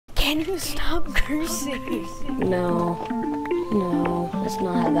Can you stop cursing? No, that's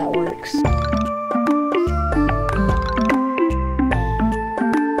not how that works.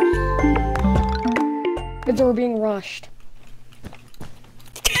 Kids are being rushed.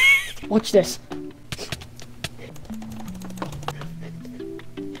 Watch this.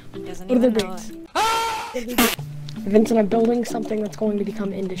 What are the dates? Vincent, I'm building something that's going to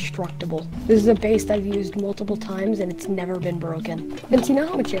become indestructible. This is a base that I've used multiple times and it's never been broken. Vince, you know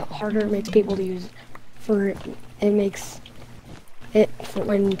how much harder it makes people to use for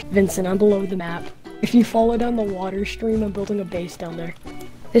when Vincent, I'm below the map. If you follow down the water stream, I'm building a base down there.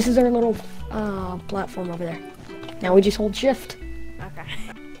 This is our little platform over there. Now we just hold shift. Okay.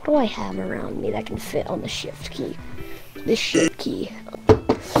 What do I have around me that can fit on the shift key? This shift key.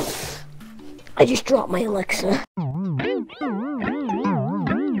 I just dropped my Alexa.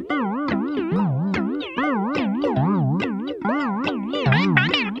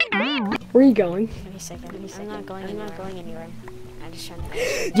 Where are you going? Give me a second. I'm not going anywhere. I'm just trying to...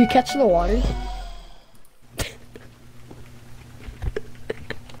 Did you catch the water?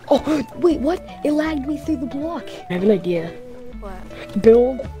 Oh, wait, what? It lagged me through the block. I have an idea. What?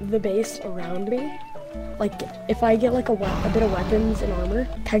 Build the base around me. Like, if I get like a bit of weapons and armor,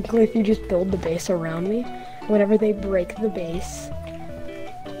 technically if you just build the base around me, whenever they break the base,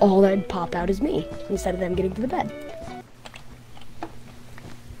 all that'd pop out is me, instead of them getting to the bed.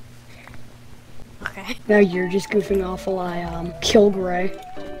 Okay. Now you're just goofing off while I, kill Gray.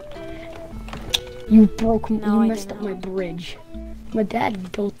 You messed up my bridge. My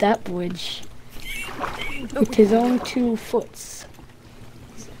dad built that bridge with his own 2 foots.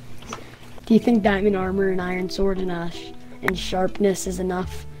 Do you think diamond armor and iron sword and sharpness is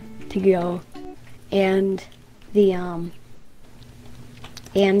enough to go? And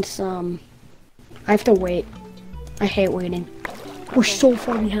some... I have to wait. I hate waiting. We're so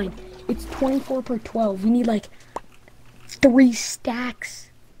far behind. It's 24 per 12. We need like 3 stacks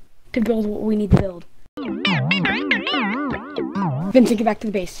to build what we need to build. Vincent, get back to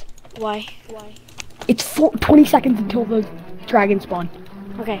the base. Why? It's 20 seconds until the dragon spawn.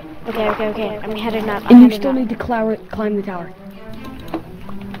 Okay. I'm headed up. And you still need to climb the tower.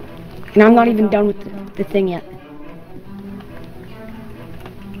 And I'm not even done with the thing yet.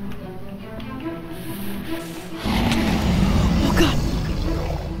 Oh god!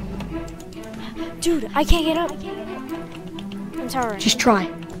 Dude, I can't get up. I'm towering. Just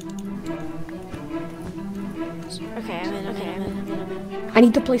try. Okay, I'm in. I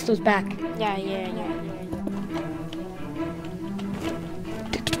need to place those back. Yeah.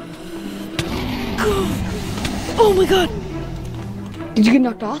 Oh my god! Did you get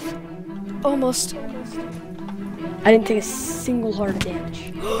knocked off? Almost. I didn't take a single heart of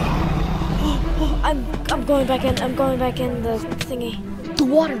damage. I'm going back in. I'm going back in the thingy. The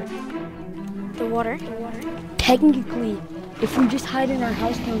water. The water? Technically, if we just hide in our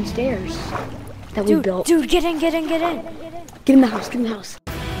house downstairs that we built. Dude, get in. Get in the house,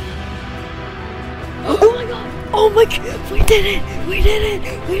 Oh my god! Oh my god! We did it!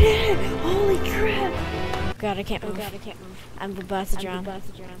 Holy crap! God, I can't move. I'm about to drown.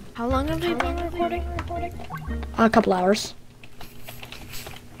 How long have we been recording? A couple hours.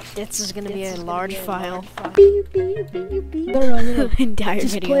 This is gonna be a large file. No. Entire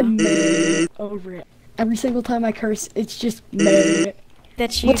Just video. play over it. Every single time I curse, it's just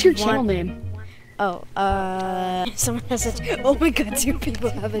That's What's your channel name? Oh, someone has a... Oh my god, 2 people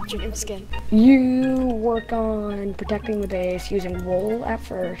have a dream skin. You work on protecting the base using wool at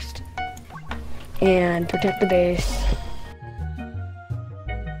first. And protect the base.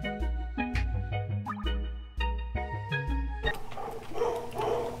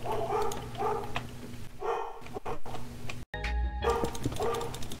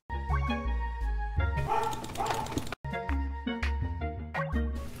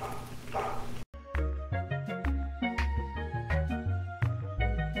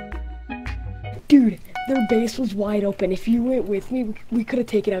 Dude, their base was wide open. If you went with me, we could have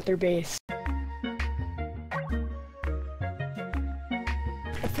taken out their base.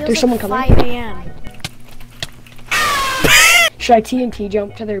 There's someone coming. 5 a.m. Should I TNT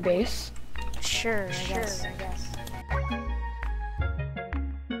jump to their base? Sure, I guess.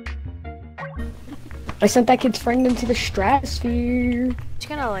 I sent that kid's friend into the stratosphere. Just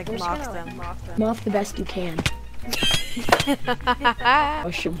gonna like mock them. Mock the best you can. Oh,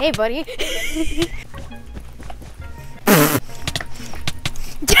 shoot. Hey, buddy.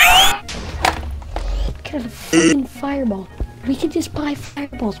 Get a fucking fireball. We could just buy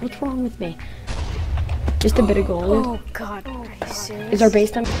fireballs. What's wrong with me? Just a bit of gold. Oh god, are you serious? Is our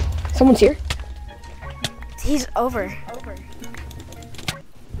base done? Someone's here. He's over.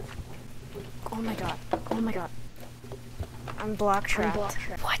 Oh my god. Oh my god. I'm block trapped.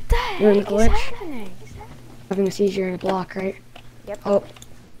 What the You're in heck a is glitch? happening? Having a seizure in a block, right? Yep. Oh,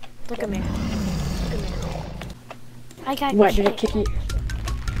 Look at me. I got what, did it kicked. kick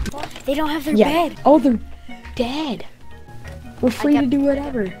you? They don't have their Yeah. bed. Oh, they're dead. We're free got- to do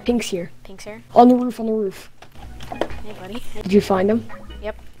whatever. Pink's here. Pink's here. On the roof, on the roof. Hey, buddy. Did you find him?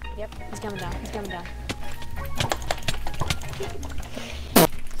 Yep. He's coming down.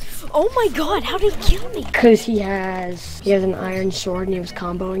 Oh my god, how did he kill me? Because he has an iron sword and he was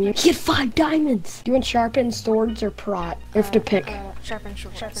comboing you. He had 5 diamonds. Do you want sharpened swords or prot? You have to pick. Sharpen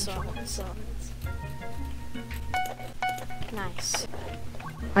sword. Nice.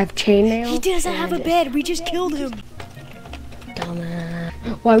 I have chainmail. He doesn't have a and- bed. We just killed him. Dumbass.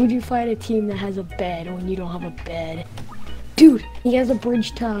 Why would you fight a team that has a bed when you don't have a bed? Dude, he has a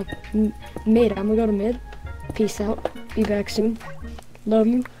bridge to mid. I'm gonna go to mid. Peace out. Be back soon. Love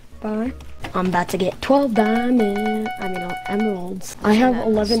you. Bye. I'm about to get 12 emeralds. I have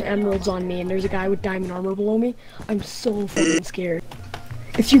 11 emeralds on me and there's a guy with diamond armor below me. I'm so fucking scared.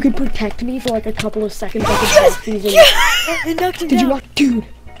 If you could protect me for like a couple of seconds, I could drop these in. I knocked him Did you down. watch? Dude,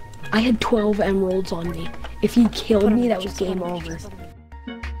 I had 12 emeralds on me. If he killed me, that was game over.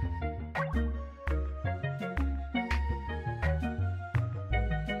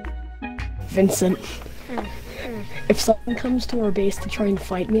 Vincent, if someone comes to our base to try and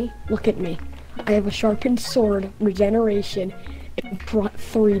fight me, look at me. I have a sharpened sword, regeneration, and brought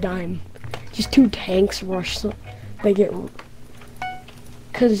 3 dime. Just 2 tanks rush, so they get.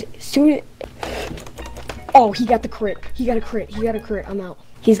 Cause soon. Oh, he got the crit. He got a crit. I'm out.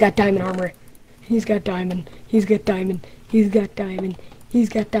 He's got diamond armor. He's got diamond. He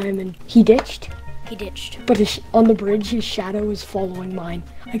ditched. He ditched. But on the bridge, his shadow is following mine.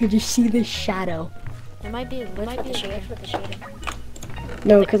 I could just see this shadow. It might be a glitch with the shader.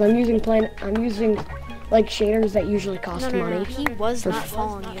 No, because I'm using like shaders that usually cost No, money. he was not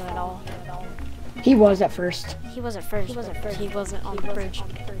following you at all. He was at first. He was at first. He wasn't on the bridge.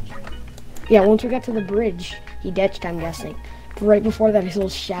 Yeah, once we got to the bridge, he ditched, I'm guessing. But right before that, his little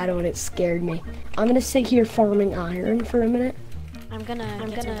shadow, and it scared me. I'm gonna sit here farming iron for a minute. I'm gonna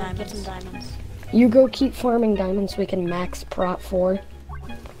get some diamonds. You go keep farming diamonds so we can max prot 4.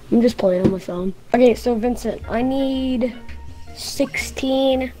 I'm just playing on my phone. Okay, so Vincent, I need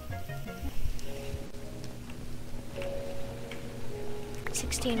 16.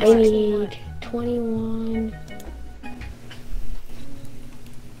 16. I need 21.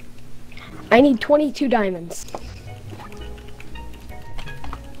 I need 22 diamonds.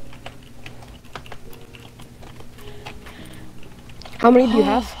 How many do you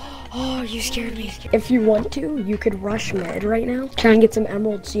have? Oh, you scared me. If you want to, you could rush mid right now. Try and get some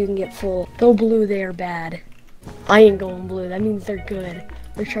emeralds so you can get full. Go blue, they are bad. I ain't going blue, that means they're good.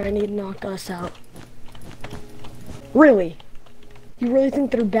 They're trying to knock us out. Really? You really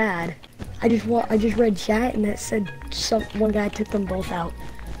think they're bad? I just read chat and that said one guy took them both out.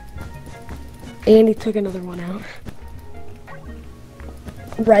 And he took another one out.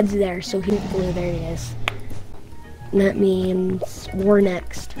 Red's there, so he's blue, there he is. And that means we're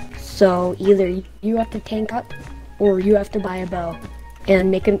next. So either you have to tank up, or you have to buy a bow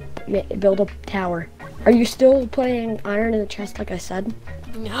and build a tower. Are you still putting iron in the chest like I said?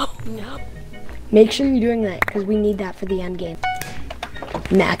 No. Make sure you're doing that, because we need that for the end game.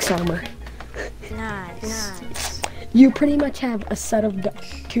 Max armor. Nice. You pretty much have a set of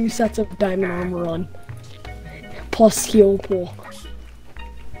 2 sets of diamond armor on, plus heal pool.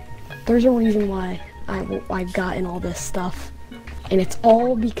 There's a reason why I've gotten all this stuff, and it's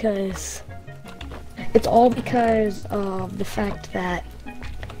all because of the fact that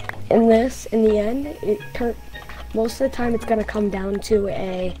in the end, most of the time it's gonna come down to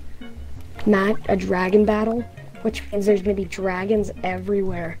a dragon battle, which means there's gonna be dragons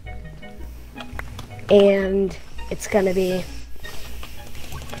everywhere, and it's gonna be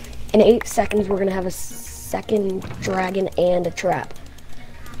in 8 seconds we're gonna have a second dragon and a trap.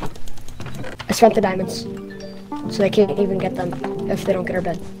 I spent the diamonds, so they can't even get them if they don't get our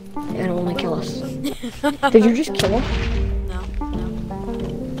bed, and it'll only kill us. Did you just kill him? No.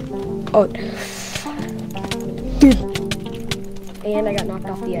 Oh, dude! And I got knocked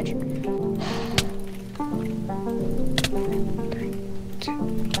off the edge.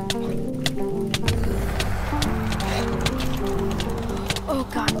 Oh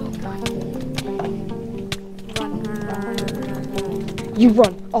god. You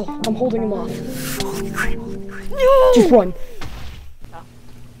run. Oh, I'm holding him off. No! Just run.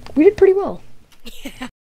 We did pretty well.